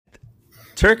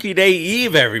Turkey Day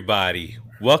Eve, everybody.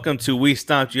 Welcome to We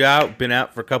Stomped You Out. Been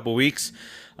out for a couple weeks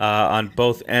on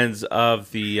both ends of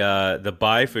the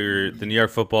bye for the New York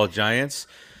Football Giants,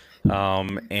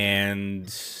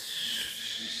 and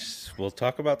we'll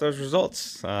talk about those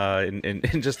results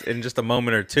in just a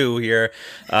moment or two here.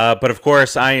 But of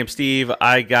course, I am Steve.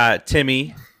 I got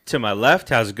Timmy to my left.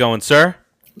 How's it going, sir?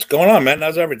 What's going on, man?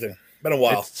 How's everything? Been a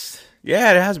while.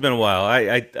 Yeah, it has been a while.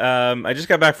 I just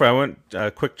got back from I went a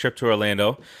quick trip to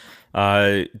Orlando.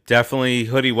 Definitely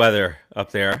hoodie weather up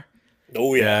there.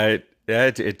 Oh yeah.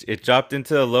 It dropped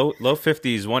into the low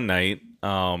 50s one night.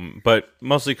 But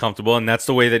mostly comfortable, and that's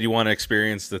the way that you want to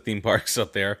experience the theme parks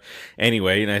up there.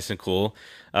 Anyway, nice and cool.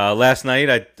 Last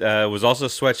night I was also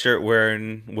sweatshirt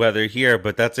wearing weather here,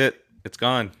 but that's it. It's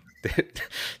gone.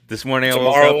 This morning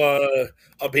Tomorrow, I woke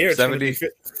up here, it's 70. going to be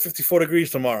 54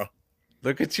 degrees tomorrow.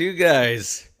 Look at you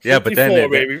guys. Yeah, but 54, then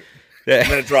baby. Yeah.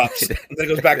 And then it drops. And then it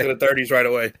goes back to the 30s right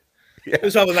away. Yeah.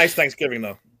 This will have a nice Thanksgiving,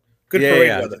 though. Good parade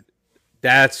weather.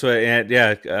 That's what,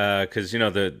 because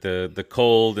the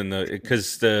cold and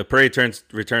because the parade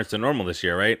returns to normal this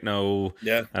year, right? No,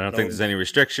 I don't think there's any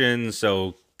restrictions.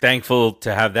 So thankful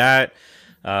to have that.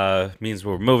 Means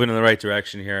we're moving in the right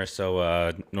direction here.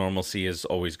 So normalcy is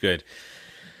always good,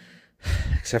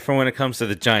 except for when it comes to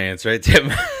the Giants, right,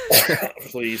 Tim?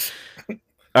 Please.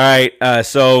 All right,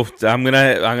 so I'm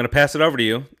gonna pass it over to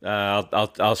you.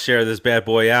 I'll share this bad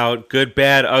boy out. Good,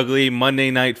 bad, ugly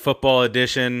Monday Night Football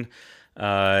edition.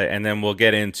 And then we'll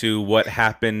get into what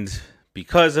happened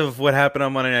because of what happened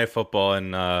on Monday Night Football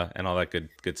and all that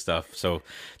good stuff. So,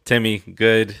 Timmy,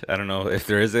 good. I don't know if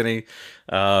there is any.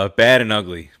 Bad and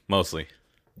ugly, mostly.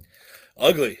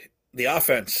 Ugly. The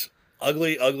offense.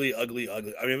 Ugly. I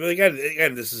mean, again,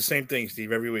 this is the same thing,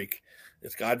 Steve, every week.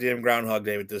 It's goddamn Groundhog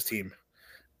Day with this team.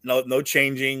 No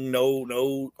changing,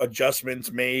 no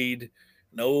adjustments made,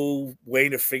 no way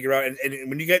to figure out. And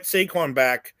when you get Saquon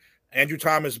back, Andrew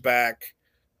Thomas back,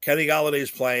 Kenny Galladay's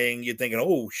playing, you're thinking,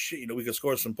 oh, shit, we could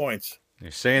score some points.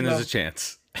 You're saying there's a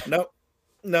chance.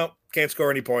 No, can't score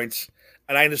any points.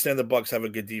 And I understand the Bucs have a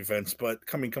good defense, but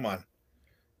come on.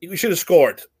 We should have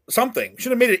scored something. We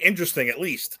should have made it interesting at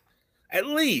least.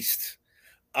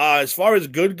 As far as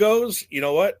good goes, you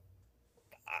know what?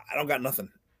 I don't got nothing.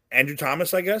 Andrew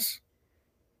Thomas, I guess.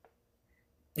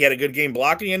 He had a good game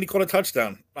blocking, and he caught a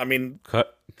touchdown. I mean,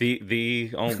 the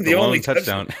only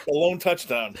touchdown. The lone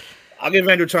touchdown. I'll give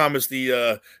Andrew Thomas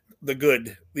the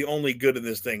only good in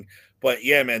this thing. But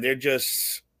yeah, man, they're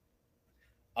just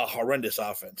a horrendous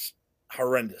offense.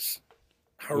 Horrendous.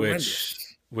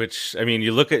 Which I mean,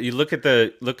 you look at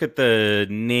the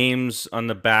names on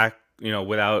the back,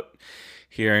 without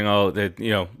hearing all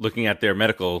the, looking at their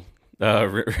medical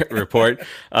report.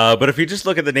 But if you just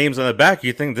look at the names on the back,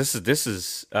 you think this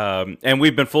is and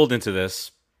we've been fooled into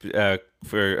this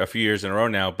for a few years in a row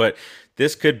now, but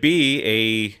this could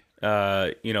be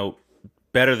a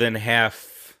better than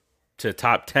half to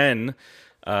top 10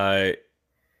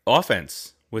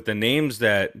 offense with the names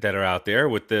that are out there,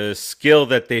 with the skill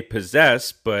that they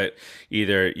possess. But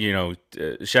either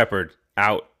Shepard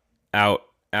out,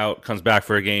 comes back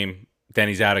for a game, then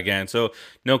he's out again. So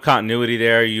no continuity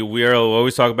there. We'll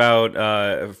always talk about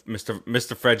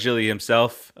Mr. Fragile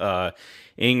himself,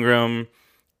 Ingram.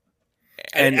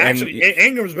 And actually,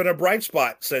 Ingram's been a bright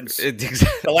spot since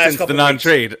the last couple the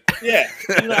non-trade. Yeah,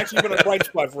 he's actually been a bright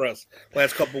spot for us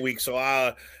last couple of weeks. So,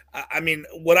 I mean,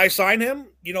 would I sign him?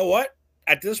 You know what?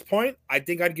 At this point, I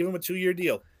think I'd give him a 2-year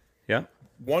deal. Yeah,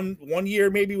 one year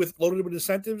maybe loaded with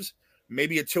incentives,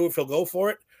 maybe a 2 if he'll go for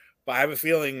it. But I have a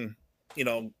feeling,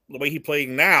 the way he's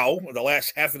playing now, the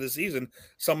last half of the season,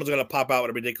 someone's going to pop out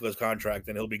with a ridiculous contract,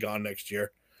 and he'll be gone next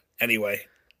year. Anyway.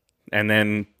 And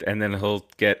then he'll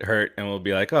get hurt, and we'll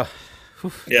be like, oh,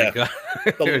 whew, yeah.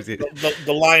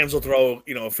 The Lions will throw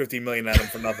 $50 million at him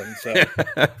for nothing. So,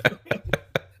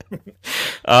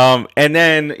 and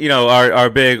then our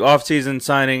big offseason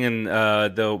signing and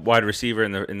the wide receiver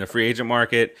in the free agent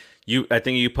market. I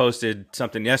think you posted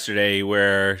something yesterday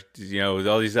where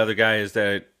all these other guys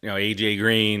that AJ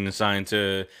Green signed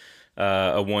to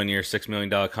a 1-year $6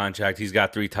 million contract. He's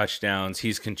got 3 touchdowns.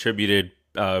 He's contributed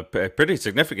pretty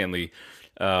significantly.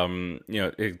 Besides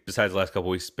the last couple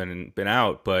weeks been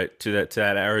out, but to that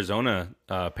Arizona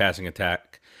passing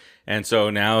attack. And so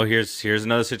now here's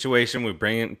another situation. We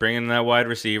bring in that wide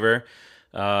receiver,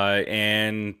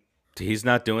 and he's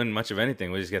not doing much of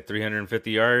anything. We just got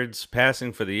 350 yards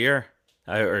passing for the year,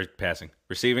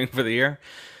 receiving for the year.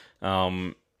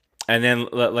 And then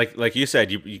like you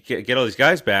said, you get all these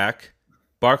guys back.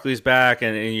 Barkley's back,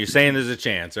 and you're saying there's a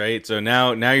chance, right? So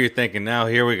now you're thinking, now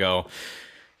here we go.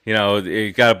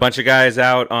 You got a bunch of guys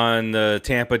out on the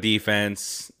Tampa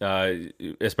defense,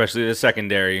 especially the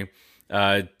secondary.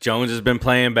 Jones has been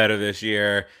playing better this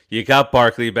year. You got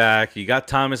Barkley back. You got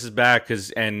Thomas is back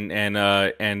and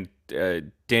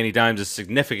Danny Dimes is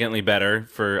significantly better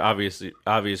for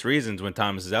obvious reasons when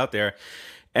Thomas is out there.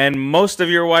 And most of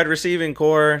your wide receiving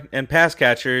core and pass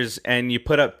catchers, and you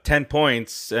put up 10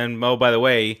 points. And oh, by the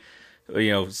way,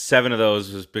 7 of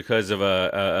those was because of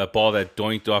a ball that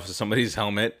doinked off of somebody's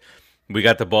helmet. We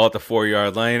got the ball at the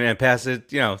 4-yard line and passed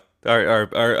it.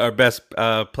 Our best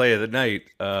play of the night,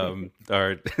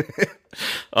 our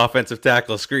offensive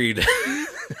tackle screen,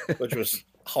 which was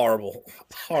horrible,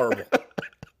 horrible,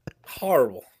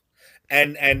 horrible.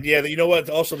 And yeah, you know what?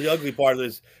 Also, the ugly part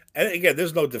is, and again,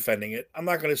 there's no defending it. I'm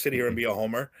not going to sit here and be a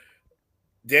homer.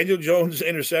 Daniel Jones'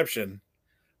 interception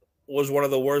was one of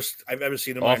the worst I've ever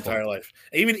seen in my entire life.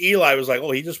 Even Eli was like,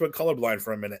 "Oh, he just went colorblind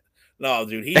for a minute." No,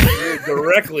 dude, he threw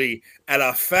directly at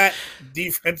a fat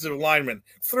defensive lineman.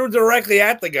 Threw directly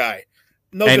at the guy.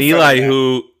 No, and Eli,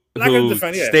 who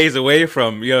stays away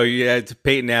from, you had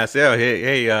Peyton asked, "Oh,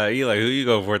 hey, Eli, who you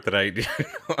go for tonight?"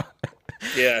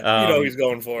 Yeah, he's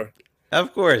going for.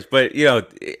 Of course, but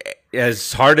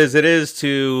as hard as it is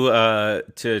to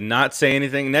not say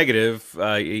anything negative,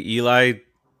 Eli,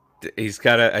 he's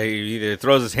got he either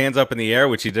throws his hands up in the air,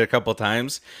 which he did a couple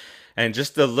times, and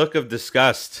just the look of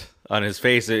disgust on his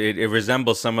face, it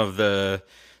resembles some of the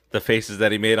faces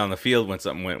that he made on the field when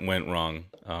something went wrong.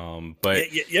 But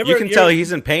you can tell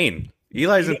he's in pain.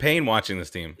 Eli's in pain watching this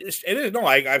team. It is. No,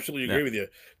 I absolutely agree with you.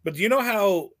 But do you know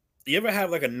how you ever have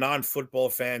like a non-football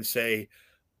fan say,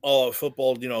 "Oh,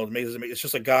 football, it's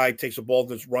just a guy takes a ball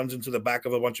that runs into the back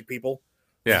of a bunch of people."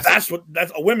 Yeah, that's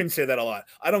women say that a lot.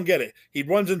 I don't get it. He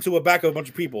runs into a back of a bunch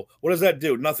of people. What does that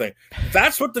do? Nothing.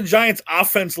 That's what the Giants'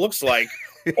 offense looks like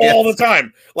all the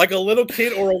time, like a little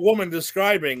kid or a woman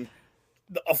describing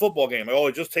a football game. Like, oh,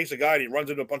 it just takes a guy and he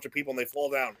runs into a bunch of people and they fall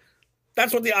down.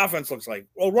 That's what the offense looks like.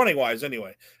 Well, running wise,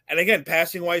 anyway, and again,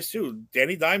 passing wise too.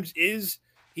 Danny Dimes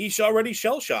he's already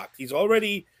shell shocked. He's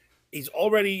already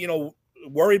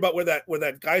worried about where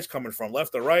that guy's coming from,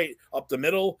 left or right, up the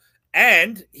middle.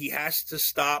 And he has to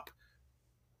stop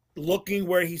looking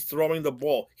where he's throwing the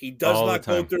ball. He does not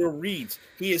go through reads.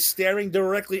 He is staring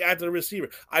directly at the receiver.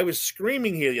 I was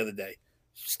screaming here the other day,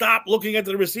 stop looking at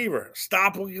the receiver.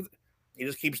 Stop looking. He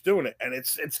just keeps doing it. And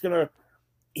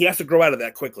he has to grow out of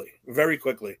that quickly, very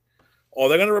quickly, or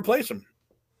they're going to replace him.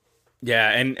 Yeah,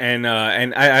 and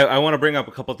I want to bring up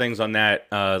a couple things on that,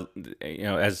 as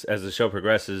the show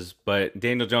progresses. But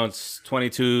Daniel Jones,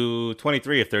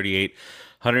 23 of 38.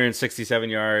 167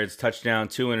 yards, touchdown,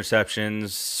 2 interceptions.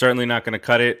 Certainly not going to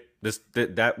cut it.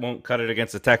 That won't cut it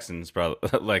against the Texans, probably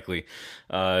likely.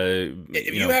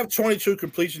 If you have 22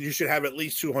 completions, you should have at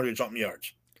least 200 something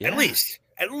yards. Yeah.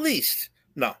 At least.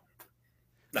 No.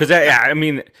 Because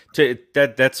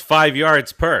that's 5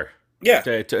 yards per. Yeah.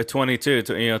 To 22.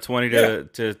 20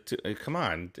 to come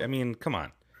on. Come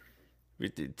on.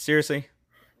 Seriously.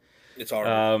 It's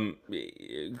hard.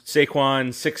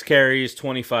 Saquon, 6 carries,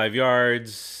 25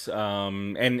 yards.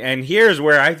 And here's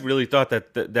where I really thought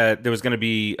that there was going to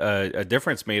be a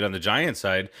difference made on the Giants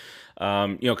side.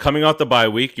 Coming off the bye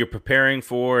week, you're preparing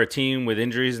for a team with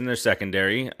injuries in their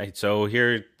secondary. So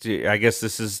here, I guess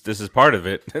this is part of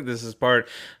it. This is part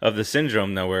of the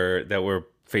syndrome that we're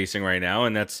facing right now,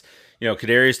 and that's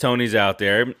Kadarius Toney's out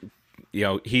there.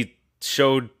 He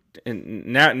showed. And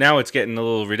now it's getting a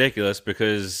little ridiculous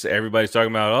because everybody's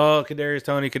talking about, oh, Kadarius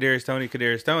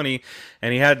Toney,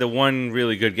 and he had the one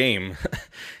really good game,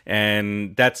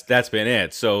 and that's been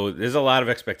it. So there's a lot of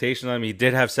expectations on him. He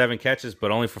did have 7 catches,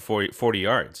 but only for 40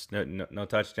 yards, no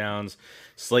touchdowns.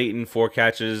 Slayton, 4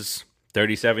 catches,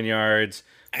 37 yards.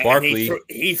 Barkley,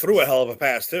 he threw a hell of a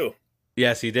pass too.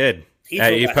 Yes, he did.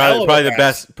 He probably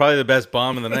the best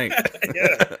bomb of the night.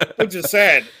 Yeah, which is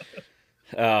sad.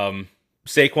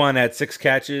 Saquon had 6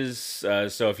 catches,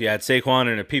 so if you had Saquon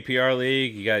in a PPR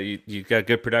league, you got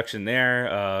good production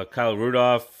there. Kyle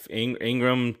Rudolph,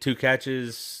 Ingram 2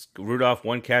 catches, Rudolph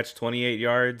 1 catch, 28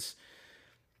 yards.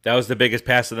 That was the biggest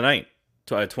pass of the night.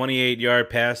 A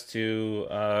 28-yard pass to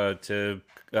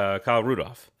Kyle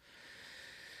Rudolph.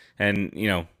 And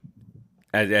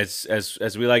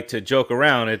as we like to joke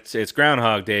around, it's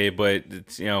Groundhog Day, but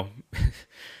it's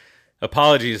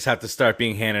apologies have to start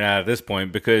being handed out at this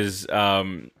point because, I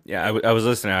was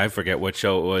listening. I forget what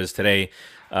show it was today,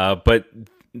 but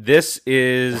this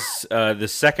is the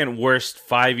second worst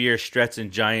 5-year stretch in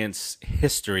Giants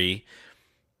history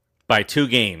by 2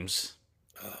 games.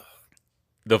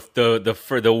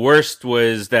 The worst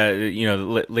was that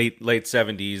late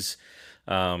 70s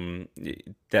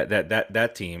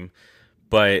that team.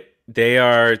 but they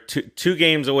are two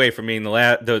games away from being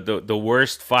the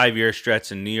worst 5 year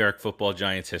stretch in New York Football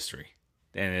Giants history.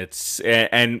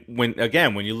 And when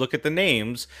you look at the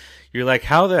names, you're like,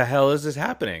 how the hell is this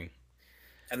happening?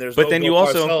 And there's But no then Bill you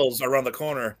also Parcells around the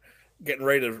corner getting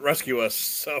ready to rescue us.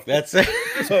 So, that's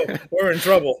so we're in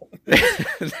trouble.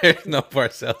 there's no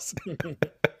Parcells.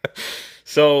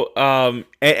 So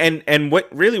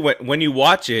when you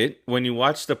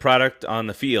watch the product on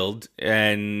the field,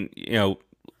 and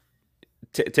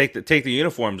take the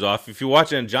uniforms off. If you're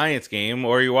watching a Giants game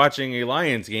or you're watching a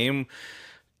Lions game,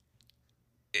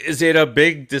 is it a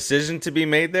big decision to be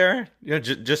made there?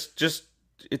 Just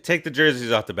take the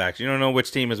jerseys off the backs. You don't know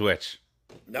which team is which.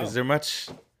 No, Is there much?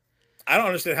 I don't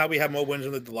understand how we have more wins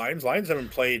than the Lions. Lions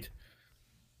haven't played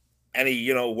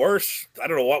any worse. I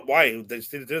don't know why they're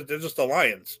just the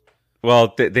Lions.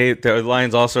 Well, the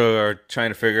Lions also are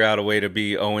trying to figure out a way to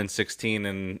be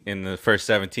 0-16 in the first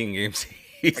 17 games.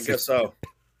 I guess so.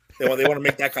 They want to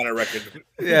make that kind of record.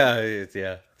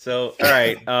 Yeah. So all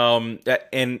right,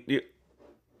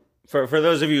 for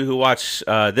those of you who watch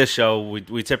this show,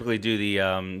 we typically do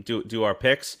the do our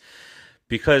picks,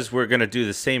 because we're gonna do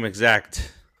the same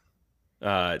exact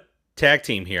tag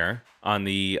team here on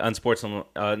the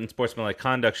Unsportsmanlike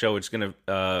Conduct show, which is going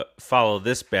to follow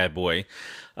this bad boy.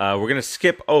 We're going to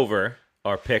skip over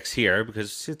our picks here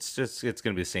because it's going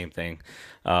to be the same thing.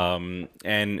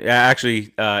 And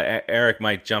actually, Eric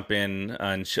might jump in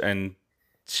and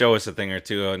show us a thing or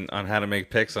two on how to make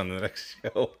picks on the next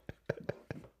show.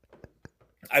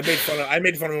 I made fun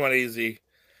of him on easy.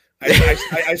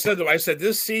 I said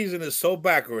this season is so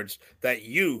backwards that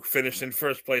you finished in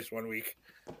first place 1 week.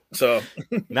 So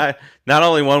not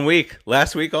only 1 week,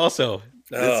 last week also.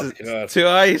 God. Two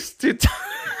times.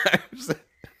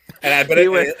 And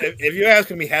if you're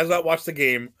asking me, has not watched the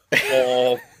game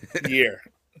all year.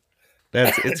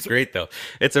 It's great though.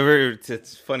 It's a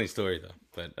funny story though.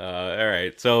 But all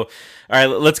right, so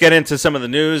let's get into some of the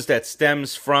news that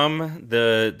stems from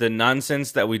the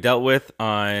nonsense that we dealt with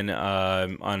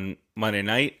on Monday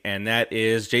night, and that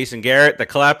is Jason Garrett, the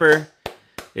clapper,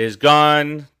 is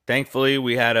gone. Thankfully,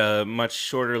 we had a much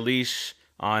shorter leash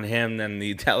on him than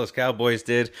the Dallas Cowboys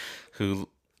did, who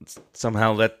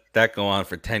somehow let that go on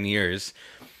for 10 years.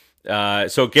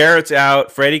 So Garrett's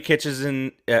out. Freddie Kitchens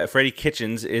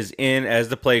is in as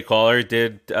the play caller.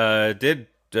 Did a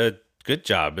good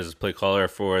job as a play caller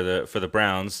for the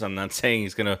Browns. I'm not saying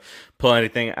he's gonna pull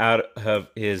anything out of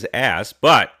his ass,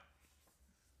 but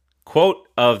quote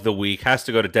of the week has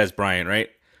to go to Des Bryant, right?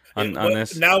 On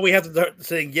this. Now we have to start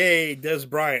saying, "Yay, Des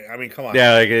Bryant." I mean, come on.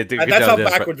 Yeah, that's how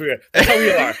backwards we are. That's how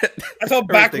we are. That's how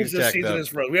backwards this season is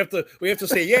for us. We have to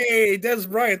say, "Yay, Des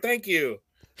Bryant, thank you."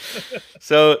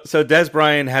 So Des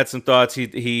Bryant had some thoughts.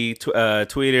 He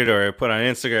tweeted or put on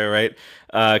Instagram, right?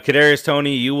 Kadarius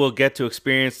Toney, you will get to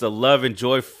experience the love and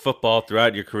joy of football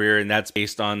throughout your career, and that's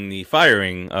based on the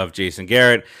firing of Jason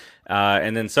Garrett.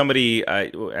 And then somebody,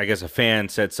 I guess a fan,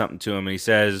 said something to him, and he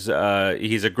says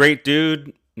he's a great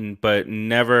dude, but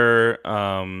never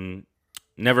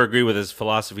agree with his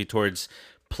philosophy towards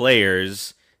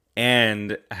players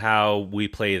and how we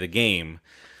play the game.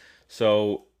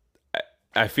 So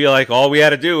I feel like all we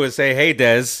had to do was say, "Hey,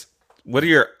 Des, what are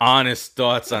your honest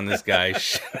thoughts on this guy?"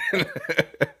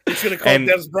 You should have called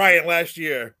Des Bryant last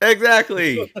year.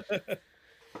 Exactly.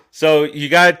 So you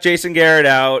got Jason Garrett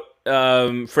out.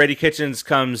 Freddie Kitchens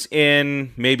comes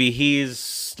in. Maybe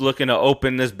he's looking to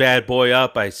open this bad boy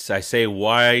up. I say,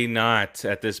 why not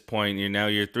at this point? You're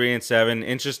 3-7.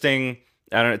 Interesting.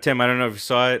 Tim, I don't know if you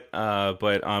saw it,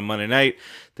 but on Monday night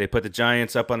they put the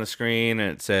Giants up on the screen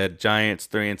and it said Giants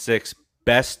 3-6,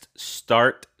 best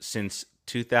start since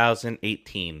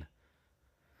 2018.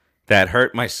 That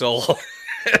hurt my soul.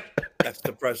 That's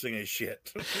depressing as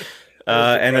shit.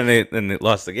 And then they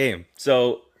lost the game.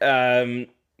 So open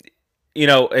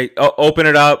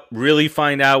it up, really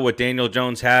find out what Daniel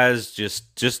Jones has,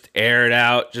 just air it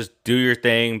out, just do your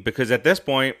thing, because at this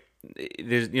point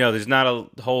there's not a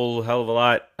whole hell of a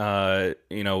lot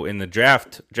in the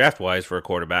draft wise for a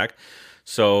quarterback.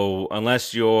 So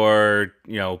unless you're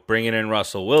bringing in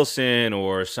Russell Wilson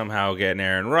or somehow getting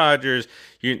Aaron Rodgers,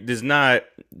 there's not.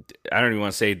 I don't even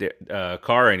want to say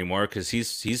Carr anymore because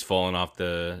he's fallen off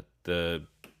the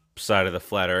side of the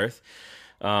flat Earth.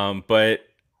 But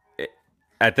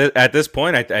at this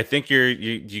point, I think you're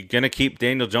gonna keep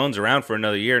Daniel Jones around for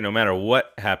another year, no matter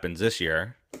what happens this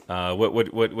year. What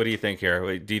do you think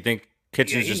here? Do you think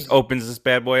Kitchens just opens this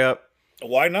bad boy up?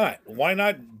 Why not? Why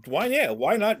not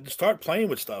start playing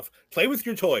with stuff? Play with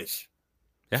your toys.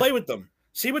 Yeah. Play with them.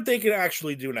 See what they can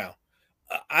actually do now.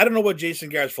 I don't know what Jason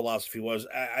Garrett's philosophy was.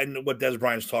 I know what Des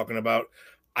Bryant's talking about.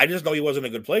 I just know he wasn't a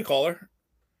good play caller.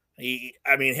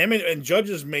 I mean, him and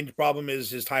Judge's main problem is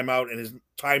his timeout and his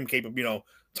time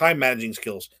managing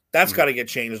skills. That's Mhm. got to get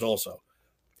changed also.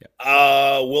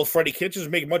 Yeah. Will Freddie Kitchens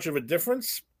make much of a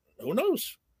difference? Who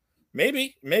knows?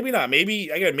 Maybe, maybe not. Maybe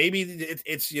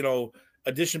it's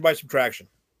addition by subtraction.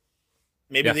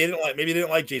 Yeah. Maybe they didn't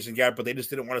like Jason Garrett, but they just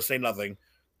didn't want to say nothing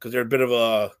because they're a bit of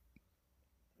a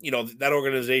that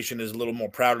organization is a little more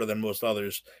prouder than most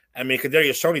others. I mean,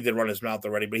 Kadarius Toney did run his mouth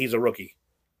already, but he's a rookie.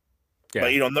 Yeah.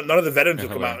 But none of the veterans And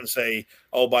will he'll come out learn. and say,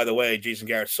 "Oh, by the way, Jason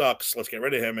Garrett sucks. Let's get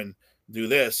rid of him and do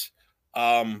this."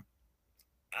 Um,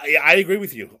 I agree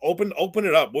with you. Open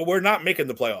it up. We're not making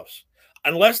the playoffs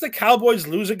unless the Cowboys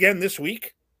lose again this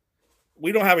week.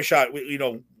 We don't have a shot.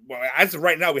 As of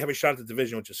right now, we have a shot at the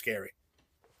division, which is scary.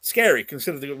 Scary,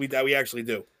 considering that we actually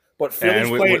do. But Philly's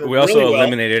And playing we really also well.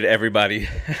 eliminated everybody,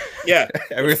 Yeah,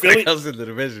 but everybody else in the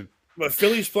division.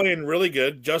 Philly's playing really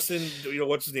good. Justin,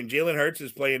 what's his name? Jalen Hurts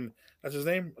is playing. That's his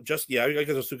name. I guess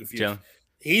I was too confused. Jalen.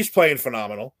 He's playing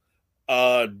phenomenal.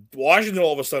 Washington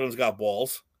all of a sudden's got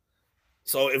balls.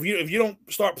 So if you don't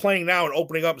start playing now and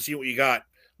opening up and see what you got,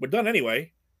 we're done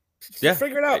anyway. Yeah.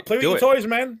 Figure it out. Play with Do your it. toys,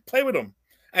 man. Play with them.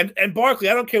 And Barkley,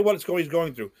 I don't care what he's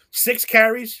going through. 6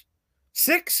 carries,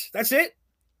 6. That's it.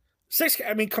 6.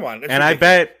 I mean, come on. And I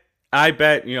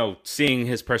bet, seeing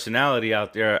his personality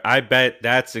out there, I bet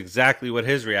that's exactly what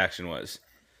his reaction was.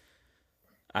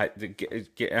 I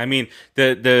mean,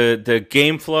 the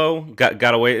game flow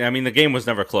got away. I mean, the game was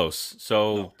never close.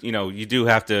 So, No. you do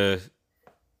have to.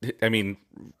 I mean,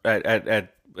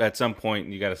 at some point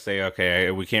you got to say, okay,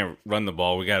 we can't run the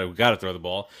ball. We got to throw the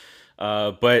ball.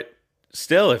 But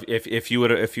still, if you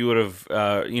would have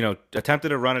attempted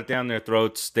to run it down their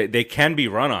throats, they can be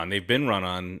run on. They've been run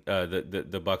on.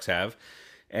 The Bucks have.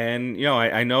 And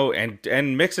I know,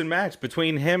 and mix and match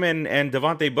between him and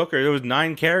Devontae Booker, there was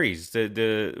 9 carries.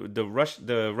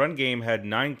 The run game had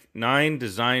nine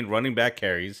designed running back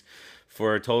carries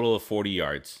for a total of 40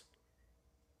 yards.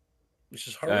 Which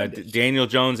is horrendous. Daniel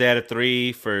Jones added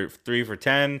 3 for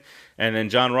 10, and then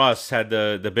John Ross had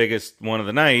the biggest one of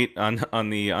the night on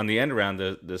the end around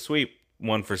the sweep,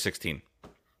 1 for 16.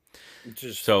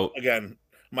 Just So again,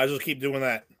 might as well keep doing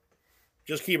that.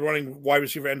 Just keep running wide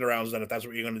receiver end arounds then if that's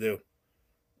what you're going to do.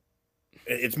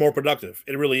 It's more productive.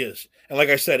 It really is. And like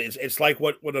I said, it's like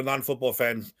what a non-football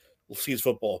fan sees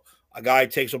football. A guy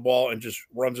takes a ball and just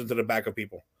runs into the back of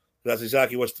people. That's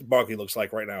exactly what Barkley looks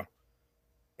like right now.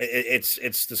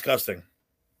 It's disgusting.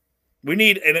 We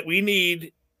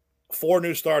need 4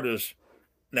 new starters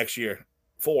next year.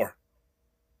 4.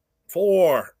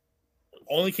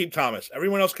 Only keep Thomas.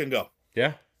 Everyone else can go.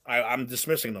 yeah, I'm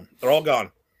dismissing them. They're all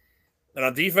gone. And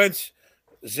on defense,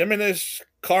 Zimenez,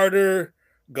 Carter,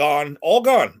 gone. All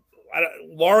gone.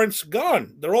 Lawrence,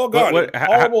 gone. They're all gone.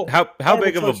 How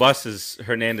big of a choices. bust has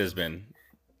Hernandez been?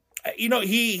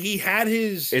 He had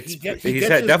his. He's gets had, his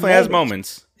definitely has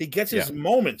moments. He gets his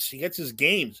moments. He gets his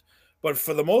games. But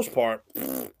for the most part,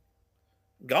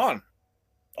 gone.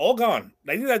 All gone.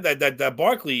 I think that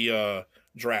Barkley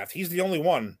draft. He's the only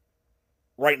one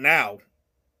right now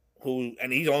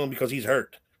and he's only because he's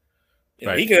hurt.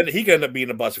 Right. He could end up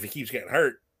being a bust if he keeps getting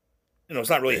hurt. It's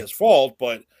not really his fault,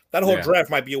 but that whole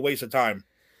draft might be a waste of time.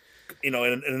 In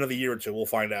another year or two, we'll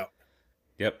find out.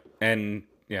 Yep. And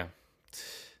yeah.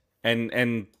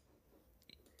 And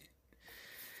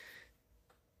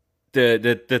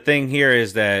the thing here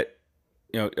is that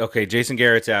okay, Jason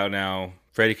Garrett's out now.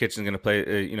 Freddie Kitchen's going to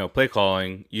play play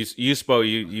calling.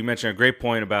 You mentioned a great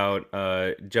point about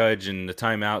Judge and the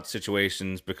timeout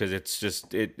situations because it's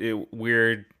just it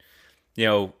weird.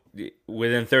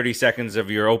 Within 30 seconds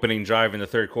of your opening drive in the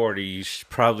third quarter, you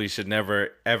probably should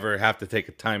never ever have to take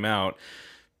a timeout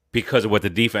because of what the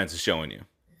defense is showing you.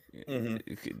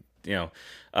 Mm-hmm.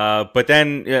 But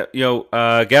then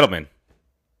Gettleman.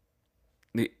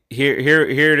 Here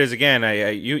it is again.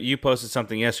 You posted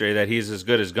something yesterday that he's as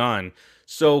good as gone.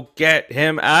 So get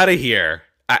him out of here.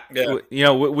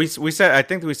 We said, I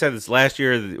think we said this last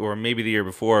year or maybe the year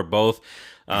before, both.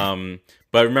 But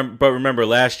remember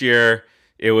last year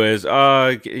it was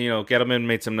Gettleman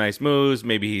made some nice moves.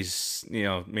 Maybe he's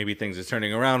maybe things are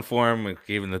turning around for him. We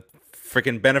gave him the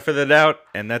freaking benefit of the doubt,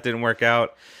 and that didn't work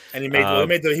out. And he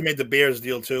made the Bears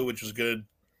deal too, which was good.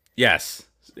 Yes.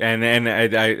 And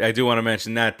I do want to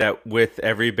mention that with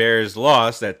every Bears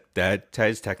loss, that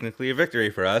is technically a victory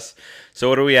for us. So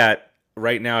what are we at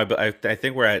right now? I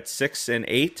think we're at 6 and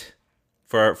 8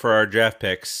 for our draft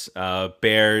picks.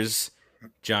 Bears,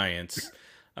 Giants.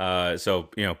 So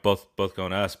both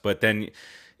going to us. But then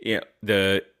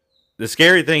the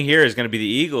scary thing here is going to be the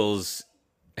Eagles.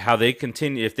 How they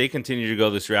continue, if they continue to go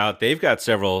this route, they've got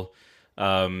several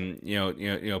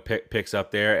picks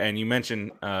up there. And you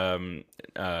mentioned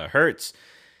Hurts.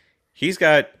 He's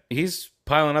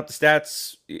piling up the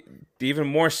stats even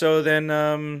more so than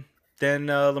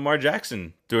Lamar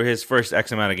Jackson through his first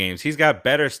X amount of games. He's got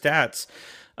better stats,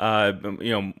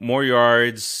 more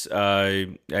yards.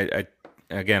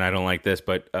 Again, I don't like this,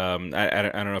 but I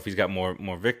don't know if he's got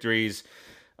more victories.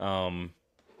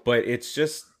 But it's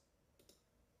just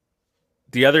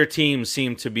the other teams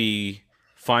seem to be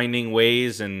finding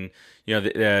ways, and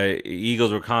the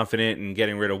Eagles were confident in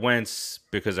getting rid of Wentz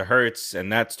because of Hurts,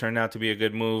 and that's turned out to be a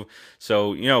good move.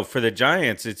 So for the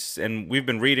Giants, and we've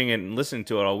been reading it and listening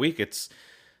to it all week. It's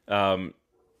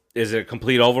is it a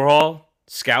complete overhaul?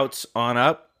 Scouts on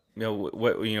up?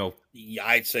 Yeah,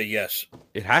 I'd say yes.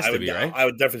 It has to be, right? I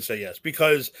would definitely say yes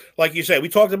because, like you said, we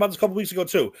talked about this a couple weeks ago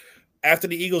too. After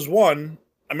the Eagles won,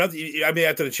 after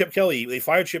the Chip Kelly, they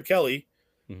fired Chip Kelly.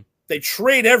 Mm-hmm. They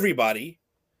trade everybody.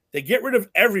 They get rid of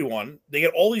everyone. They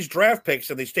get all these draft picks,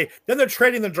 and they stay. Then they're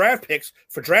trading the draft picks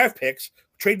for draft picks.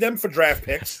 Trade them for draft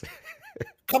picks. A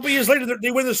couple years later,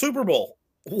 they win the Super Bowl.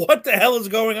 What the hell is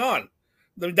going on?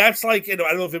 That's like, I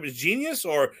don't know if it was genius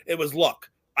or it was luck.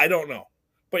 I don't know,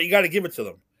 but you got to give it to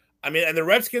them. And the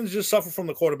Redskins just suffer from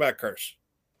the quarterback curse.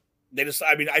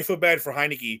 I feel bad for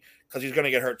Heineke because he's going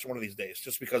to get hurt one of these days,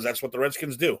 just because that's what the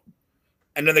Redskins do.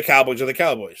 And then the Cowboys are the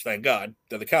Cowboys. Thank God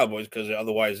they're the Cowboys, because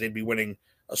otherwise they'd be winning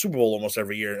a Super Bowl almost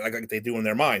every year, like they do in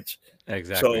their minds.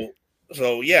 Exactly.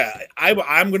 So yeah,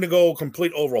 I'm going to go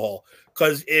complete overhaul,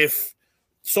 because if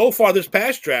so far this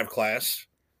past draft class,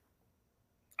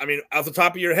 off the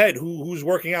top of your head, who's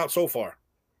working out so far?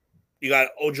 You got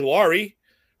Ojulari,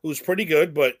 who's pretty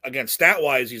good, but again,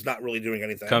 stat-wise, he's not really doing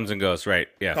anything. Comes and goes, right?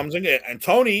 Yeah. Comes and goes. And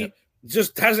Tony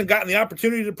just hasn't gotten the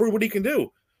opportunity to prove what he can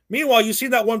do. Meanwhile, you see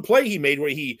that one play he made where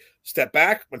he stepped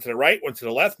back, went to the right, went to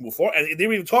the left, moved forward, and they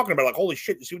were even talking about, like, holy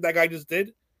shit, you see what that guy just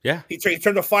did? Yeah. He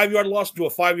turned a 5-yard loss into a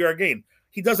 5-yard gain.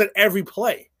 He does it every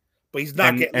play, but he's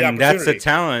not getting the opportunity. And that's the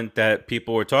talent that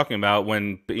people were talking about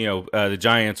when the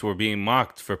Giants were being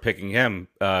mocked for picking him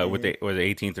with the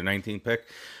 18th or 19th pick,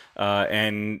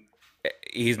 and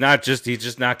he's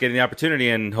just not getting the opportunity.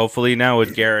 And hopefully now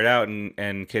with Garrett out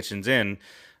and Kitchens in,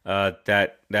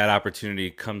 that opportunity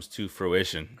comes to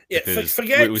fruition. Yeah,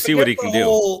 we see what he can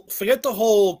do. Forget the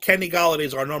whole Kenny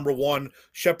Galladay's our number one,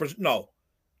 Shepard's. No,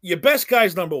 your best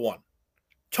guy's number one.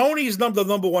 Tony's the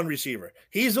number one receiver.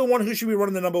 He's the one who should be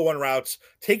running the number one routes,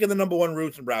 taking the number one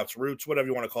routes, whatever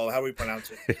you want to call it, however you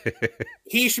pronounce it.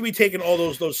 He should be taking all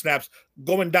those snaps,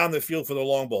 going down the field for the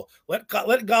long ball. Let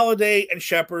Galladay and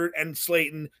Shepard and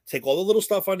Slayton take all the little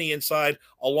stuff on the inside,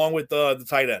 along with the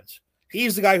tight ends.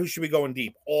 He's the guy who should be going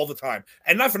deep all the time.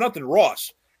 And not for nothing,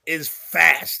 Ross is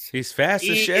fast. He's fast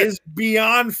as shit. He is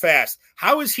beyond fast.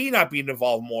 How is he not being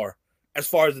involved more as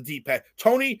far as the deep pass?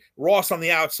 Tony, Ross on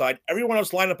the outside, everyone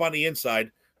else line up on the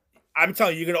inside. I'm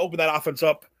telling you, you're going to open that offense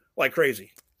up like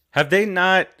crazy. Have they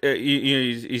not?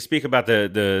 You speak about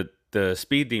the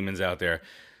speed demons out there.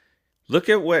 Look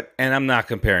at what, and I'm not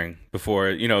comparing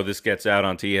before this gets out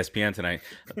onto ESPN tonight.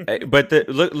 But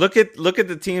look at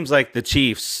the teams like the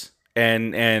Chiefs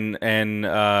and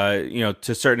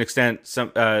to a certain extent some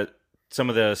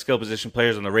of the skill position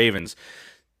players on the Ravens.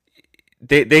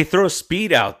 They throw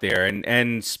speed out there,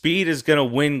 and speed is going to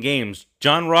win games.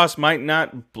 John Ross might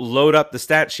not load up the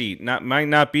stat sheet, might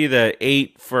not be the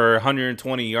 8 for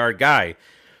 120-yard guy,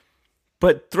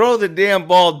 but throw the damn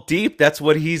ball deep. That's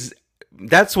what he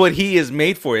is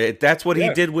made for. That's what he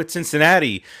did with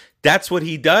Cincinnati. That's what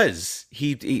he does.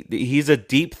 He's a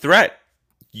deep threat.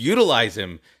 Utilize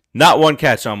him. Not one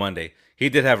catch on Monday. He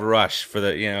did have a rush for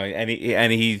the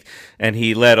and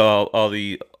he led all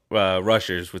the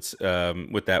rushers with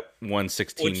that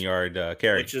 116-yard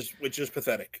carry, which is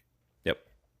pathetic. Yep,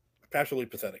 absolutely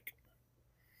pathetic.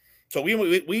 So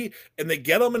we in the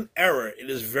Gettleman era, it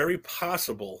is very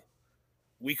possible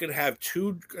we could have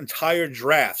 2 entire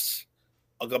drafts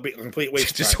a complete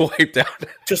waste of time.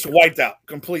 Just wiped out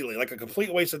completely, like a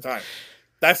complete waste of time.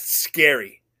 That's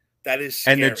scary. That is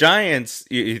scary. And the Giants,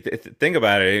 you think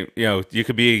about it, you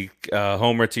could be a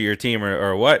homer to your team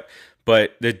or what,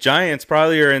 but the Giants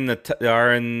probably are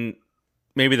in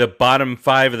maybe the bottom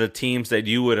 5 of the teams that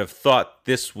you would have thought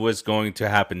this was going to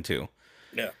happen to.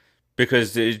 Yeah.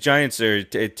 Because the Giants are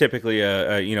typically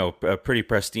a pretty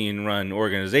pristine run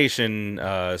organization,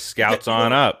 scouts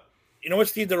on up. You know what,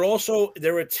 Steve?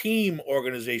 They're a team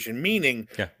organization, meaning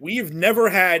we've never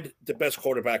had the best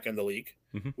quarterback in the league.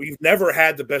 Mm-hmm. We've never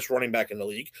had the best running back in the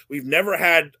league. We've never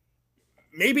had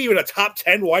maybe even a top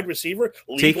 10 wide receiver.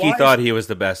 Tiki thought he was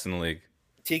the best in the league.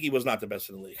 Tiki was not the best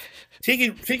in the league.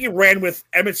 Tiki ran with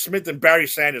Emmitt Smith and Barry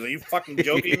Sanders. Are you fucking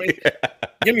joking me?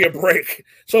 Give me a break.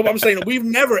 So I'm saying we've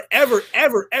never, ever,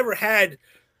 ever, ever had.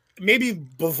 Maybe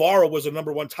Bavaro was a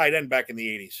number one tight end back in the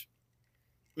 80s.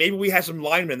 Maybe we had some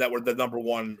linemen that were the number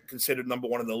one, considered number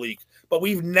one in the league. But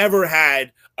we've never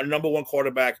had a number one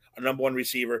quarterback, a number one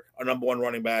receiver, a number one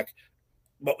running back.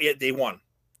 But yet they won.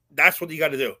 That's what you got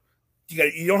to do.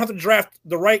 You don't have to draft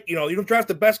the right. You don't draft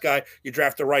the best guy. You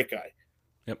draft the right guy.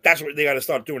 Yep. That's what they got to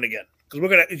start doing again.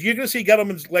 Because you're gonna see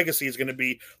Gettleman's legacy is going to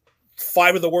be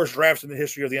 5 of the worst drafts in the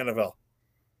history of the NFL,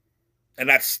 and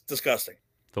that's disgusting.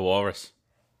 The Walrus.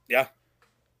 Yeah.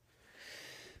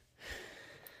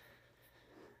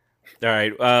 All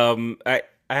right. I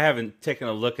haven't taken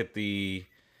a look at the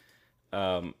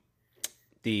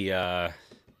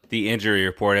injury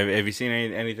report. Have you seen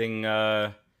anything?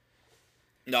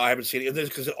 No, I haven't seen it.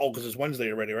 Because it's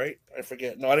Wednesday already, right? I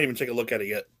forget. No, I didn't even take a look at it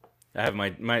yet. I have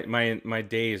my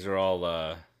days are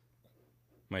all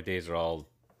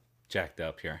jacked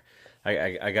up here.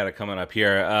 I got it coming up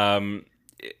here.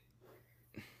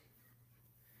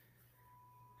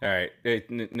 All right,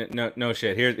 no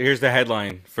shit. Here's the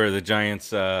headline for the Giants.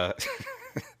 For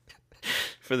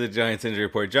the Giants injury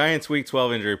report: Giants Week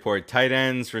 12 injury report. Tight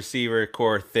ends, receiver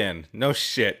core thin. No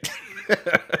shit.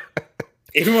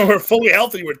 Even when we're fully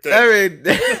healthy, we're thin.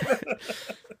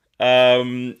 I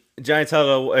mean, Giants had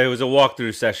it was a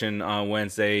walkthrough session on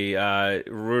Wednesday.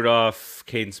 Rudolph,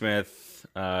 Caden Smith,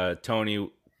 Tony.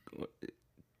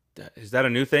 Is that a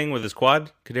new thing with his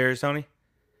quad? Kadarius Tony.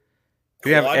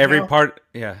 We have every part.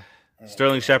 Yeah,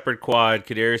 Sterling Shepard quad,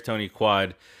 Kadarius Tony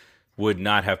quad would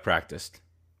not have practiced.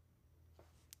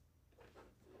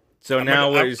 So I'm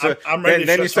ready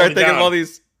then you start thinking of all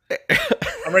these.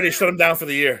 I'm ready to shut him down for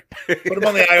the year. Put him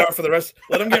on the IR for the rest.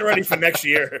 Let him get ready for next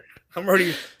year. I'm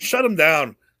ready. Shut him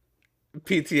down.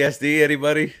 PTSD,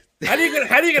 anybody? How do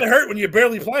you get hurt when you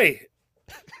barely play?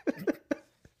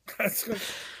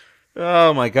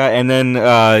 Oh my god! And then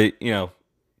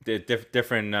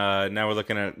different. Now we're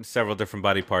looking at several different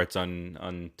body parts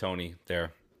on Tony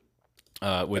there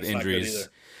with That's injuries.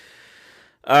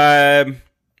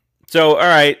 So all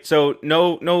right. So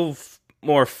no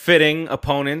more fitting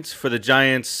opponents for the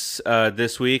Giants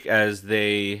this week as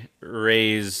they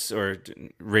raise to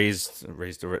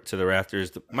the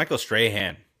rafters. Michael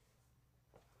Strahan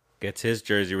gets his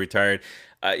jersey retired,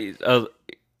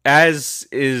 as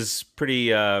is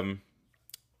pretty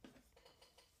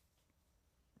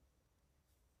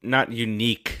not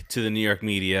unique to the New York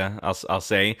media. I'll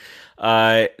say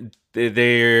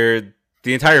the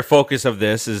entire focus of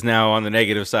this is now on the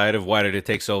negative side of why did it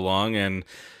take so long, and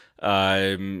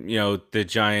the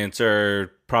Giants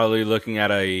are probably looking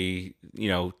at a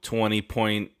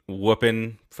 20-point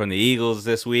whooping from the Eagles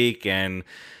this week, and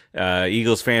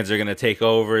Eagles fans are going to take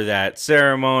over that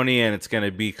ceremony, and it's going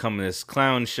to become this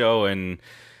clown show, and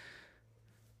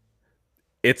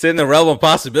it's in the realm of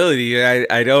possibility.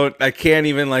 I can't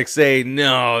even say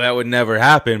no, that would never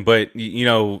happen. But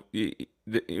when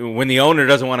the owner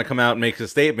doesn't want to come out and make a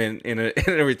statement in a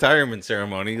retirement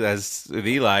ceremony, as with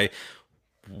Eli,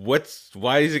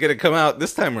 why is he going to come out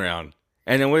this time around?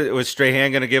 And then was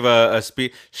Strahan going to give a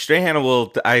speech? Strahan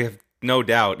will, I have no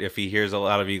doubt, if he hears a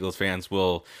lot of Eagles fans,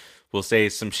 will say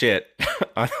some shit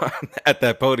at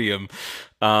that podium.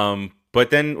 But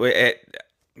then,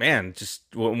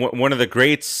 just one of the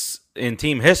greats in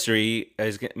team history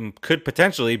could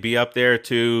potentially be up there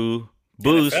to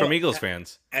boos from Eagles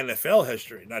fans. NFL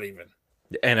history, not even.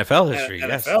 NFL history,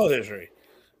 yes. NFL history.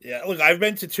 Yeah, look, I've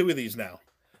been to 2 of these now.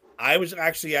 I was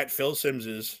actually at Phil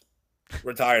Sims's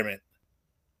retirement.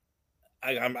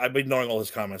 I've been ignoring all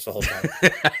his comments the whole time.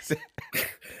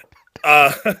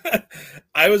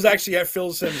 I was actually at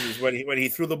Phil Sims's when he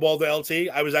threw the ball to LT.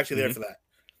 I was actually there for that,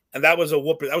 and that was a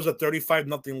whooping. That was a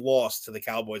 35-0 loss to the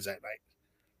Cowboys that night.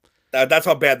 That's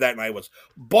how bad that night was.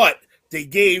 But they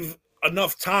gave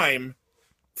enough time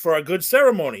for a good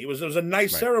ceremony. It was a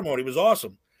nice ceremony. It was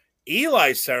awesome.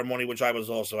 Eli's ceremony, which I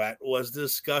was also at, was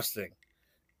disgusting.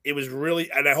 It was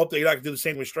really, and I hope they're not going to do the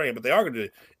same with Strahan, but they are going to do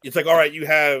it. It's like, all right, you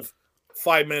have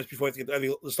 5 minutes before you get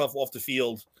the stuff off the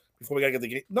field, before we got to get the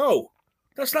game. No,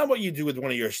 that's not what you do with one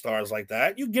of your stars like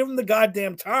that. You give them the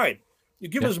goddamn time. You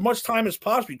give them as much time as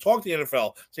possible. You talk to the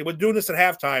NFL. Say, we're doing this at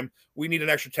halftime. We need an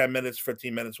extra 10 minutes,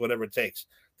 15 minutes, whatever it takes.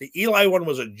 The Eli one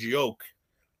was a joke.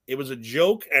 It was a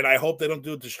joke, and I hope they don't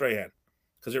do it to Strahan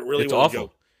because it really was awful. A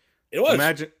joke. It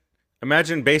was.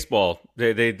 Imagine baseball.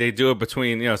 They do it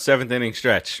between 7th inning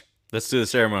stretch. Let's do the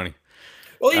ceremony.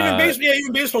 Well, even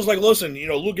baseball's like, listen,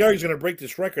 Lou Gehrig's going to break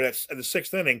this record at the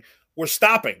 6th inning. We're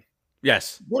stopping.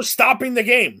 Yes, we're stopping the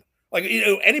game. Like,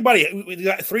 anybody, we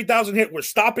got 3,000 hit. We're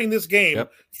stopping this game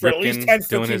Yep. for at least Ripken 10,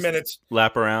 doing 15 his minutes.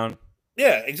 lap around.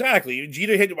 Yeah, exactly.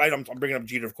 Jeter hit. I'm bringing up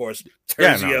Jeter, of course.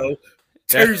 Yeah, no.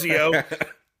 Terzio.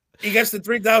 He gets the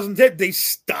 3,000 hit. They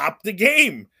stop the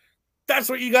game. That's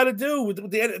what you got to do.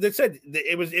 They said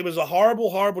it was a horrible,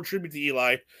 horrible tribute to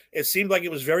Eli. It seemed like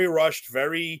it was very rushed,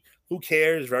 very who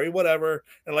cares, very whatever.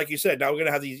 And like you said, now we're going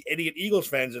to have these idiot Eagles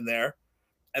fans in there,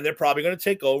 and they're probably going to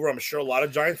take over. I'm sure a lot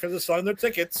of Giants fans are selling their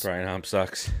tickets. Brian Hom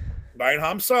sucks. Brian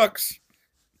Hom sucks.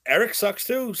 Eric sucks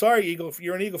too. Sorry, Eagle.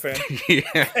 You're an Eagle fan.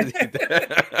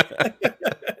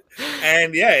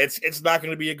 And yeah, it's not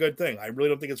going to be a good thing. I really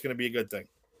don't think it's going to be a good thing.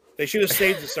 They should have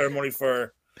saved the ceremony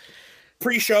for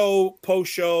pre-show,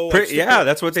 post-show.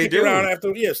 That's what they do.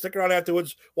 Stick around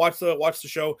afterwards. Watch the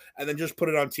show, and then just put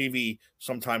it on TV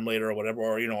sometime later or whatever,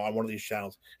 or on one of these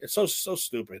channels. It's so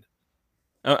stupid.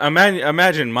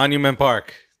 Imagine Monument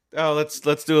Park. Oh, let's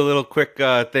do a little quick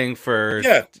thing for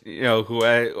who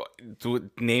I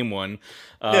name one.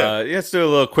 Let's do a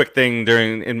little quick thing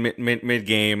during mid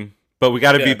game. But we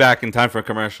got to be back in time for a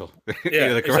commercial.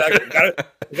 Yeah, exactly.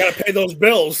 We got to pay those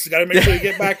bills. Got to make sure you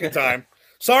get back in time.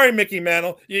 Sorry, Mickey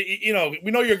Mantle. We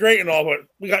know you're great and all, but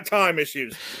we got time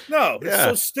issues. No, it's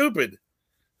so stupid.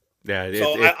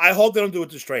 Yeah. I hope they don't do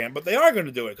it to Strahan, but they are going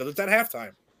to do it because it's at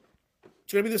halftime.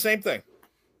 It's going to be the same thing.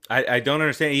 I don't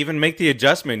understand. Even make the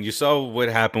adjustment. You saw what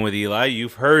happened with Eli.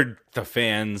 You've heard the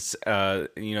fans,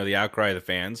 the outcry of the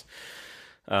fans.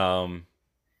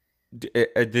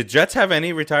 Did Jets have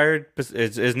any retired?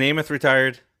 Is Namath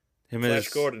retired?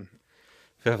 Gordon.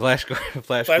 Flash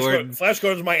Gordon. Flash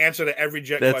Gordon's my answer to every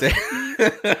Jet question.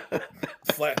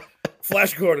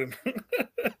 Flash Gordon.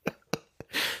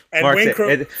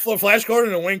 And Flash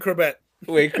Gordon and Wayne Corbett.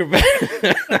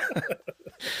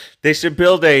 They should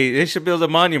build a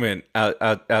monument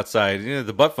outside.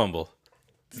 The butt fumble.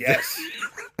 Yes.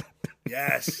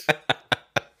 Yes.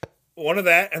 One of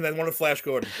that, and then one of Flash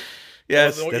Gordon.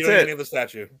 Yes, that's it. Any of the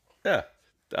statue. Yeah,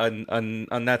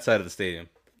 on that side of the stadium,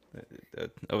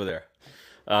 over there.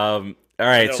 All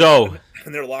right, so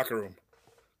in their locker room.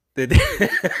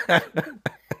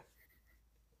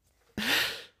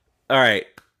 All right,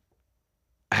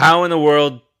 how in the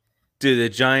world do the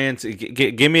Giants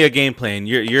give me a game plan?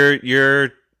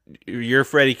 You're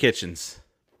Freddie Kitchens.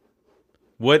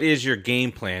 What is your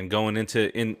game plan going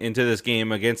into this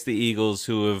game against the Eagles,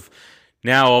 who have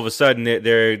now all of a sudden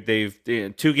they've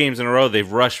 2 games in a row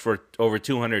they've rushed for over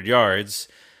 200 yards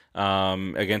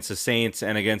against the Saints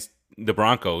and against the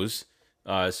Broncos,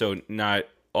 so not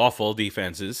awful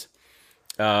defenses.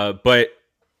 But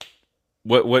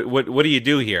what do you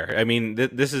do here? I mean,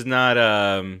 this is not.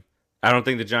 I don't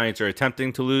think the Giants are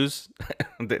attempting to lose.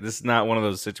 This is not one of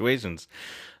those situations.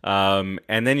 And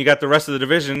then you got the rest of the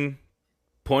division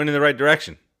pointing in the right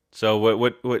direction. So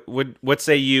what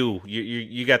say you?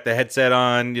 You got the headset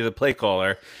on. You're the play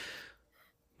caller.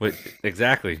 What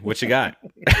you got?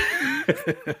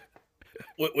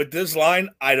 With this line,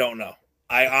 I don't know.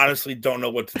 I honestly don't know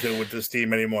what to do with this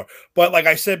team anymore. But like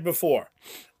I said before,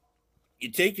 you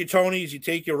take your Tonys, you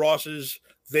take your Rosses.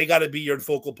 They got to be your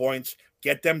focal points.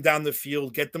 Get them down the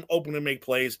field. Get them open to make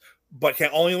plays. But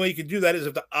only way you can do that is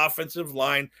if the offensive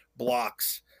line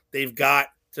blocks. They've got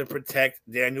to protect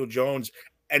Daniel Jones.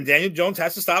 And Daniel Jones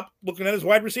has to stop looking at his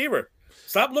wide receiver.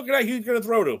 Stop looking at who he's going to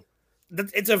throw to.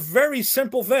 It's a very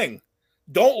simple thing.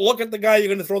 Don't look at the guy you're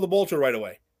going to throw the ball to right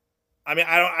away. I mean,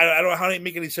 I don't know how to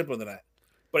make it any simpler than that.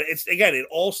 But it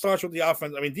all starts with the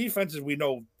offense. I mean, defenses, we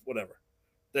know, whatever.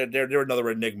 They're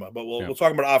another enigma. But we'll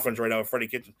talk about offense right now with Freddie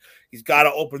Kitchens. He's got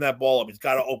to open that ball up. He's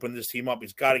got to open this team up.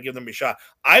 He's got to give them a shot.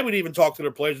 I would even talk to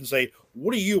their players and say,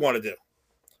 what do you want to do?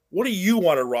 What do you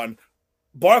want to run?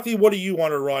 Barkley, what do you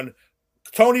want to run?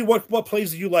 Tony, what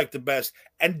plays do you like the best?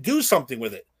 And do something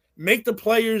with it. Make the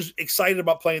players excited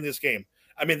about playing this game.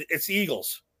 I mean, it's the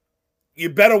Eagles. You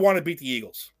better want to beat the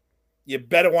Eagles. You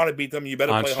better want to beat them. You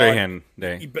better play Strahan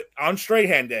Day. On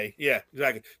Strahan Day. Yeah,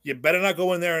 exactly. You better not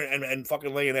go in there and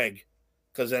fucking lay an egg.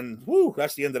 Because then,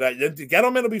 that's the end of that.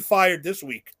 Gettleman will be fired this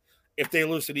week if they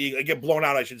lose to the Eagles. Get blown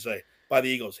out, I should say, by the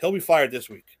Eagles. He'll be fired this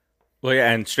week. Well,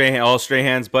 yeah, and all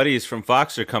Strahan's buddies from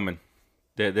Fox are coming.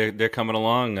 They're coming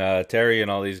along. Terry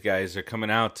and all these guys are coming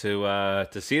out to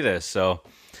see this. So,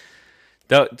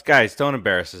 guys, don't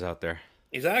embarrass us out there.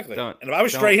 Exactly. And if I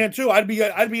was Strahan too, I'd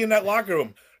be in that locker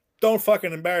room. Don't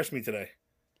fucking embarrass me today.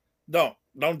 Don't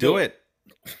do it.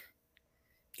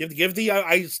 Give the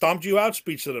I stomped you out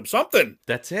speech to them. Something.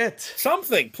 That's it.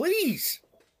 Something, please.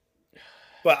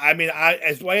 But I mean,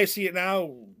 as the way I see it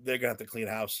now, they're gonna have to clean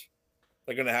house.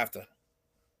 They're gonna have to,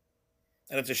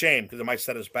 and it's a shame because it might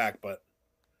set us back. But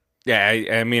Yeah,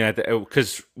 I mean,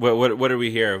 because what are we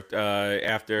here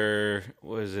after?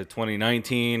 What was it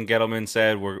 2019? Gettleman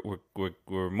said we're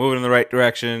moving in the right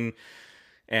direction,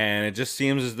 and it just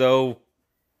seems as though,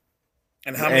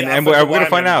 And how many and we're offensive gonna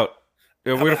find linemen? out.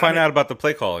 We're gonna How find many? out about the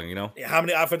play calling. You know. How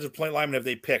many offensive play linemen have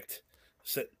they picked?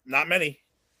 So, not many.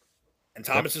 And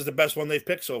Yep. Thomas is the best one they've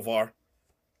picked so far.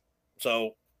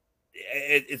 So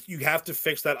you have to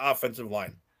fix that offensive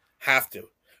line. Have to.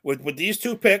 With these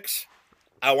two picks,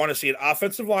 I want to see an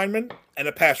offensive lineman and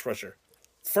a pass rusher.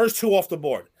 First two off the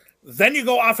board. Then you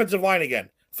go offensive line again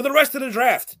for the rest of the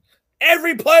draft.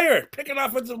 Every player pick an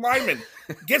offensive lineman.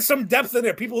 Get some depth in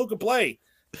there. People who can play.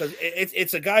 Because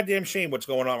it's a goddamn shame what's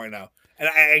going on right now. And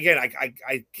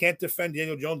I can't defend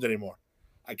Daniel Jones anymore.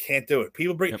 I can't do it.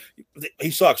 People bring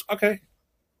he sucks. Okay,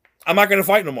 I'm not going to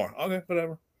fight no more. Okay,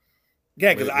 whatever.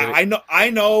 Yeah, because I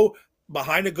know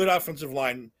behind a good offensive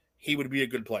line he would be a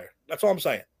good player. That's all I'm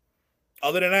saying.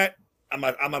 Other than that, I'm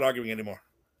not arguing anymore.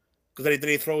 Because then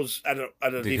he throws at a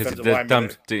defensive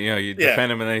lineman. You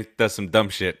defend him and then he does some dumb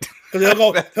shit.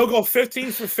 Because he'll go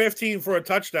 15 for 15 for a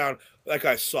touchdown. That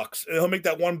guy sucks, and he'll make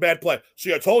that one bad play.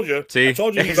 See, I told you. I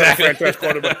told you he's exactly. A franchise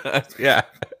quarterback. Yeah.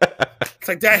 It's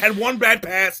like Dad had one bad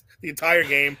pass the entire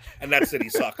game, and that's it. He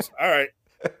sucks. All right.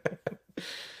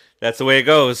 That's the way it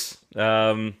goes.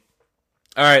 All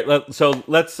right. So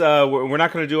let's. We're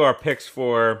not going to do our picks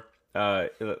for.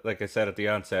 Like I said at the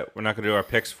onset, we're not going to do our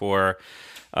picks for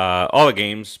all the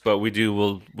games, but we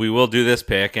will do this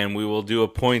pick, and we will do a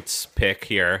points pick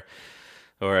here,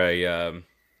 or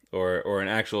or an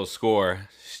actual score.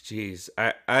 Jeez,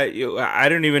 I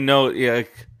don't even know. Yeah,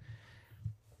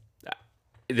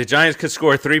 the Giants could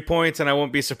score 3 points, and I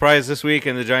won't be surprised this week.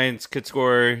 And the Giants could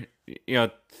score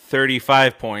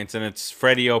 35 points, and it's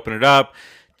Freddie open it up.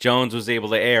 Jones was able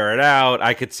to air it out.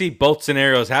 I could see both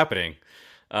scenarios happening.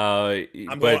 I'm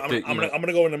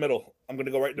gonna go in the middle. I'm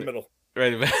gonna go right in the middle.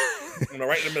 Right. I'm gonna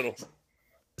right in the middle.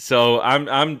 So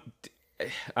I'm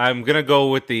gonna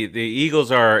go with the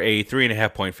Eagles are a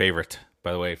 3.5 point favorite,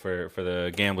 by the way, for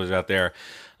the gamblers out there,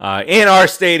 in our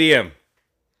stadium.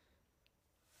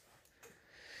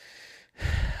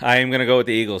 I am gonna go with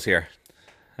the Eagles here.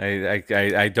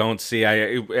 I don't see.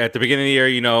 At the beginning of the year,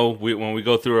 when we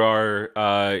go through our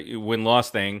win-loss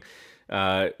thing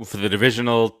for the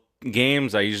divisional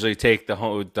games, I usually take the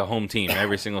home team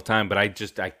every single time, but I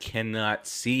cannot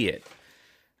see it.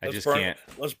 Can't.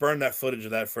 Let's burn that footage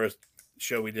of that first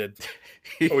show we did.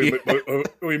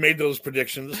 We made those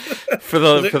predictions for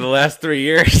the last 3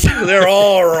 years. They're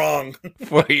all wrong.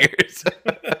 4 years.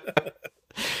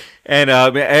 And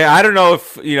I don't know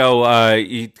if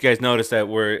you guys noticed that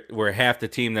we're half the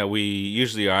team that we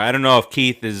usually are. I don't know if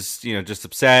Keith is just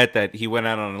upset that he went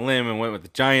out on a limb and went with the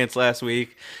Giants last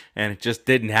week, and it just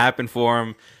didn't happen for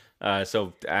him.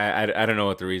 So I don't know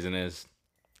what the reason is.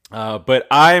 But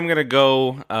I am gonna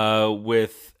go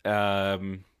with. I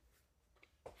think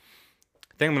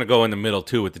I'm gonna go in the middle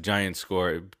too with the Giants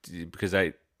score because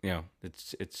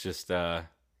it's just not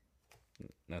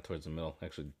towards the middle,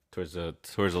 actually towards the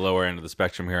lower end of the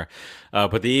spectrum here.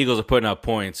 But the Eagles are putting up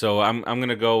points, so I'm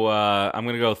gonna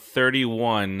go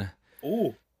 31.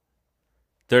 Ooh.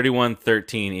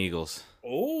 31-13 Eagles.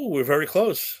 Oh, we're very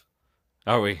close.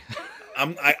 Are we?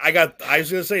 I was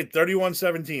gonna say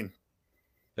 31-17.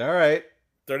 All right.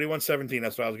 31-17,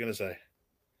 that's what I was gonna say.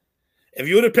 If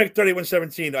you would have picked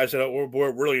 31-17, I said, oh,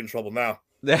 we're really in trouble now.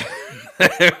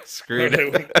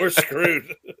 Screwed. We're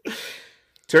screwed.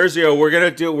 Terzio,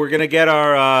 we're gonna get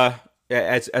our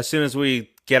as soon as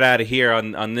we get out of here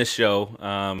on this show,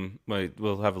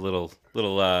 we'll have a little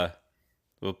we'll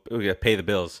pay the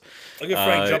bills. Look at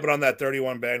Frank jumping on that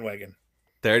 31 bandwagon.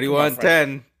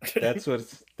 31-10. That's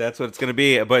what it's gonna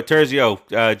be. But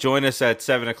Terzio, join us at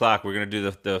 7:00. We're gonna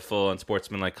do the full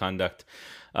unsportsmanlike conduct,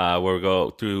 where we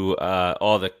go through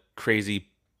all the crazy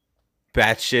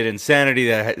batshit insanity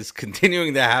that is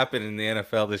continuing to happen in the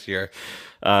NFL this year.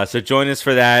 So join us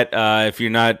for that. If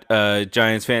you're not a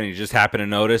Giants fan and you just happen to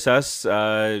notice us,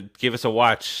 give us a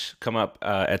watch. Come up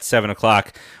at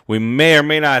 7:00. We may or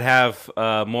may not have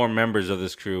more members of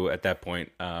this crew at that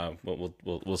point.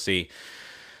 We'll see.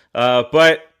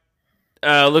 But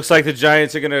looks like the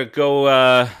Giants are gonna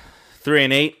go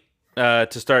 3-8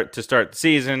 to start the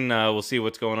season. We'll see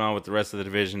what's going on with the rest of the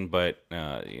division, but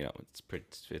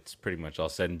it's pretty much all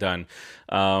said and done.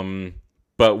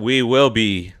 But we will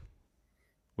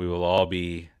all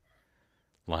be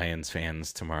Lions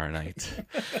fans tomorrow night.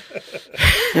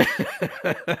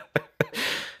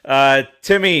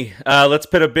 Timmy, let's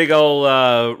put a big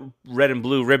old red and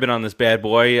blue ribbon on this bad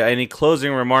boy. Any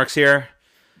closing remarks here?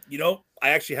 I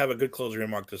actually have a good closing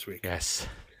remark this week. Yes.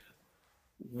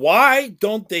 Why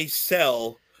don't they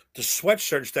sell the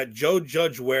sweatshirts that Joe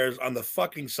Judge wears on the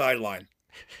fucking sideline?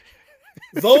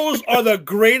 Those are the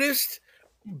greatest,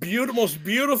 most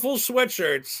beautiful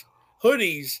sweatshirts,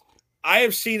 hoodies I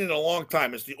have seen in a long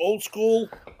time. It's the old school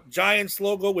Giants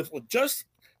logo with just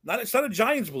not. It's not a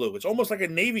Giants blue. It's almost like a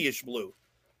navy-ish blue.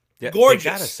 Yeah, Gorgeous. They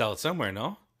gotta sell it somewhere,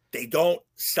 no? They don't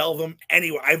sell them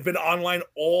anywhere. I've been online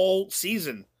all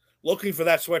season looking for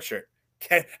that sweatshirt.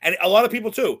 And a lot of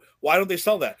people too. Why don't they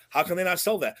sell that? How can they not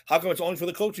sell that? How come it's only for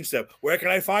the coaching staff? Where can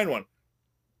I find one?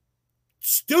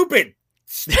 Stupid.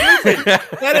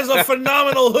 That is a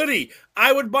phenomenal hoodie.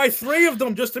 I would buy 3 of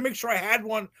them just to make sure I had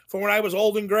one for when I was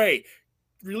old and gray.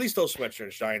 Release those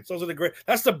sweatshirts, Giants. Those are the great.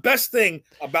 That's the best thing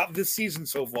about this season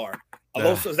so far.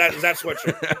 Is that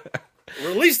sweatshirt.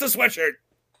 Release the sweatshirt.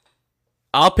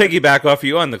 I'll piggyback off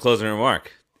you on the closing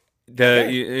remark.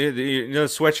 The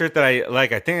sweatshirt that I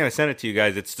like, I think I sent it to you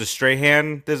guys. It's the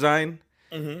Strahan design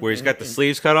where he's got the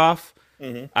sleeves cut off.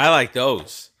 I like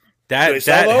those. That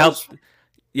helps.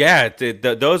 Yeah,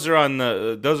 those are on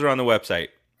the website.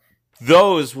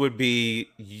 Those would be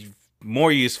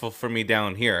more useful for me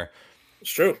down here.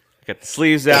 It's true. Got the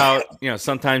sleeves out.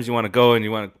 Sometimes you want to go and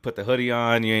you want to put the hoodie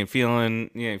on. You ain't feeling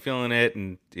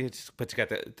it, but you got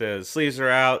the sleeves are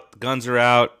out, the guns are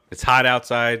out. It's hot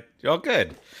outside. You're all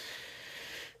good.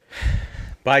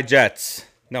 Buy Jets.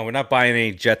 No, we're not buying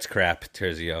any Jets crap,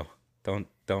 Terzio.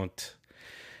 Don't.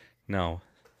 No.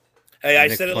 Hey, I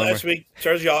said it last week,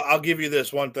 Terzio. I'll give you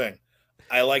this one thing.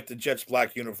 I like the Jets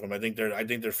black uniform. I think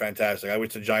they're fantastic. I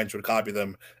wish the Giants would copy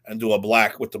them and do a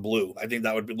black with the blue. I think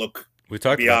that would look. We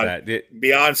talked about that.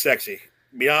 Beyond sexy.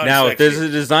 Now, if there's a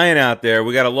design out there,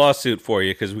 we got a lawsuit for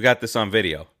you because we got this on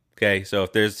video. Okay, so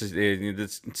if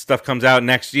this stuff comes out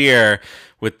next year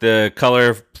with the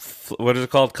color, what is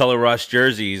it called, color rush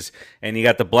jerseys, and you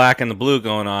got the black and the blue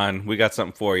going on, we got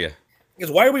something for you.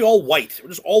 Because why are we all white? We're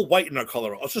just all white in our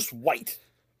color. It's just white,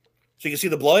 so you can see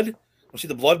the blood. We'll see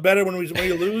the blood better when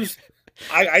you lose.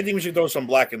 I think we should throw some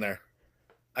black in there.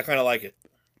 I kind of like it.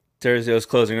 Terzio's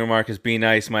closing remark is, "Be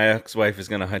nice. My ex-wife is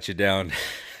gonna hunt you down."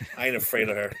 I ain't afraid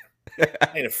of her.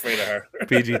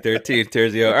 PG-13,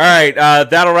 Terzio. All right,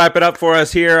 that'll wrap it up for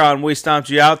us here on We Stomped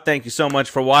You Out. Thank you so much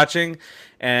for watching,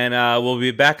 and we'll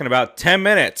be back in about 10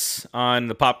 minutes on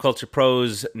the Pop Culture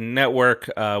Pros Network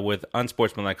with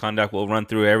Unsportsmanlike Conduct. We'll run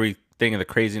through everything of the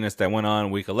craziness that went on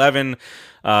in Week 11,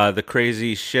 the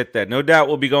crazy shit that no doubt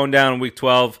will be going down in Week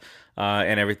 12,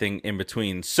 and everything in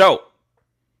between. So,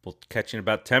 we'll catch you in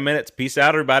about 10 minutes. Peace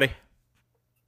out, everybody.